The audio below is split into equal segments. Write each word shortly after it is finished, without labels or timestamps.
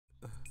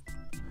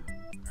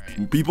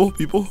People?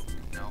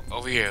 No,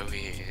 over here.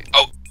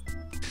 Oh!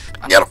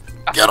 Get him!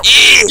 Get him!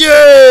 Yeah.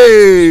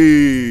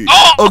 Yay!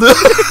 Oh! Oh,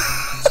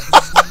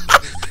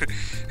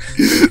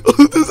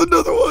 oh, there's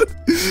another one!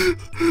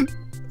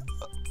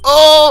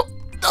 Oh!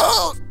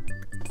 Oh!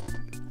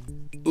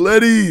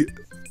 Letty!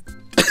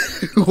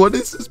 What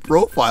is his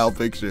profile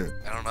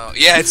picture? I don't know.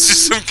 Yeah, it's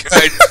just some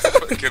guy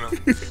fucking him.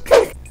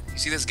 You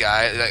see this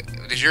guy?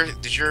 Like, did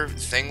your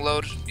thing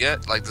load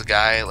yet? Like the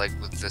guy like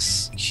with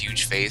this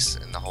huge face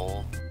in the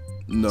hole?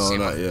 No,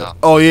 not yet. No.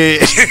 Oh yeah.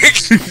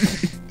 He's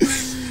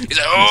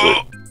like,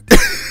 oh!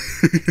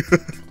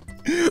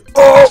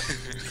 Oh!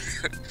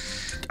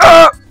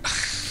 Ah!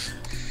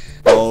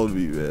 Follow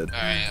me, man.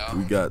 Alright,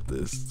 we got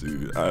this,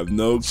 dude. I have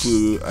no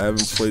clue. I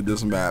haven't played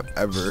this map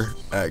ever,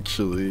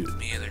 actually.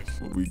 Me either.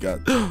 We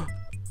got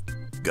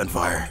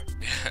gunfire.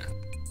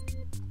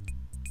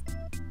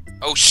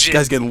 Oh shit! This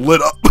guy's getting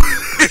lit up.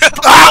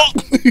 Ah!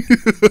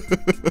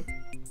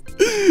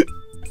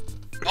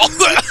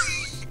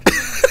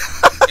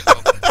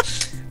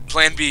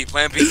 Plan B.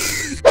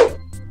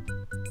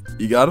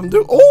 You got him,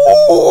 dude?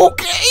 Oh,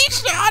 okay,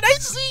 Sean, I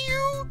see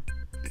you.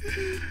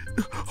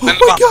 Oh my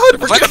god,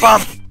 we're getting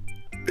bomb.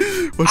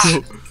 Watch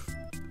out.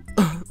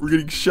 We're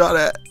getting shot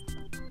at.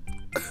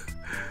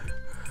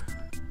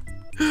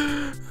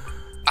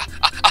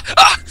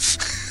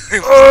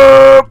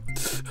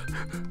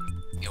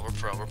 Yeah, we're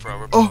pro.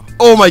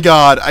 Oh my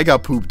god, I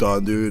got pooped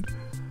on, dude.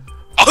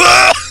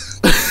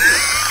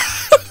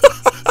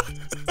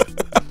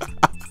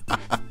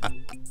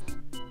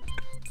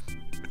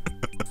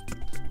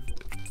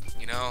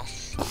 You know,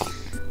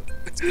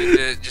 it's good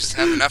to just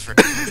have an effort.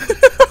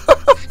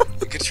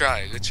 Good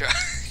try.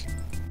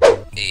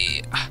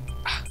 Hey,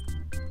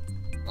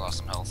 lost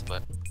some health,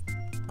 but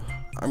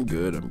I'm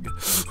good.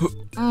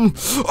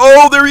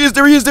 Oh, there he is.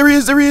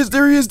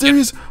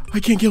 I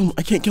can't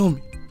kill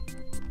him.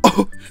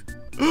 Oh,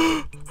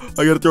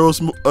 I gotta throw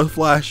a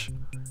flash.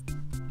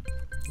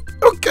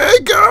 Okay,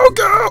 go.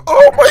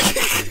 Oh my.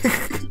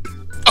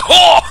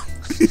 oh!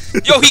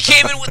 Yo, he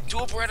came in with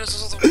dual Berettas.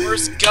 Those are the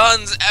worst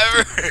guns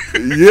ever.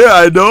 Yeah,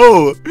 I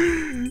know.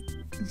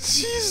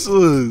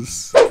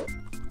 Jesus.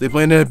 They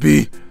playing that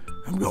B.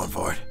 I'm going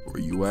for it.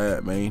 Where you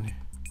at, man?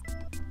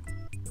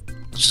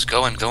 Just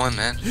go in,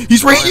 man.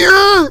 He's right here.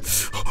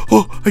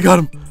 Oh, I got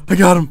him. I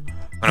killed him.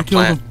 I'm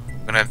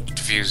gonna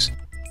defuse.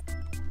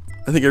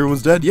 I think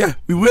everyone's dead. Yeah,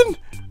 we win.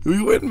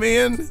 We win,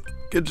 man.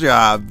 Good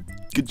job,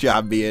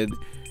 man.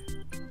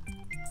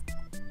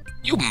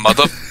 You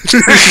mother.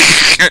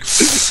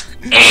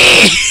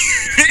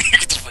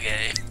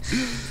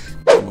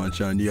 Come on,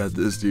 Sean, you got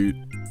this, dude.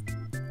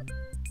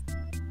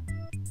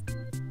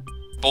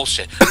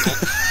 Bullshit.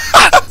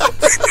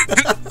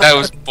 That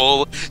was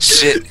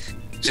bullshit.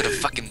 Should have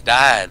fucking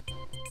died.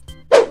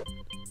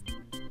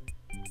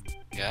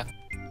 Yeah.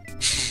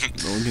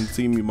 No one can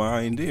see me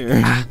behind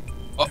here.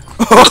 Oh.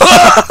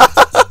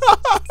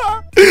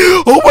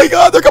 Oh my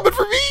god, they're coming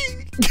for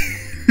me!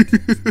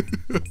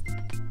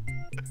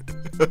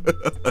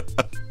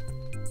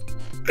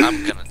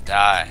 I'm gonna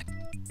die.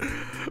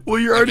 Well,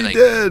 you're already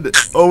dead.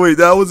 Oh wait,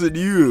 that wasn't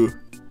you.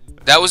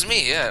 That was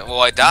me, yeah. Well,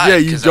 I died. Yeah,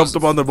 you jumped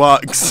up on the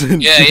box.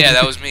 Yeah,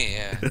 that was me,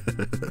 yeah.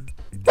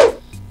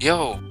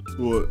 Yo.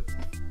 What?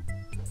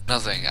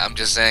 Nothing. I'm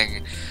just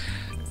saying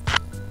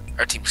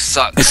our team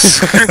sucks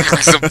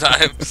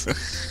sometimes.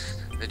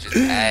 They're just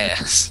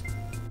ass.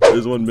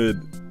 There's one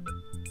mid.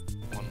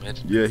 One mid?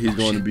 Yeah, he's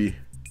going shit. to be.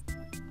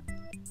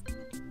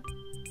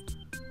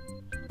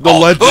 The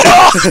legend.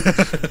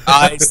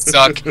 I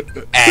suck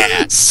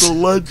ass. The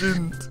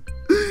legend.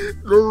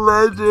 The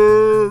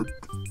legend.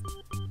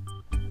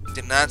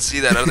 Did not see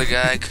that other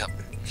guy coming.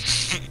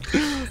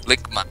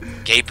 Lick my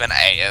gaping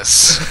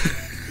ass.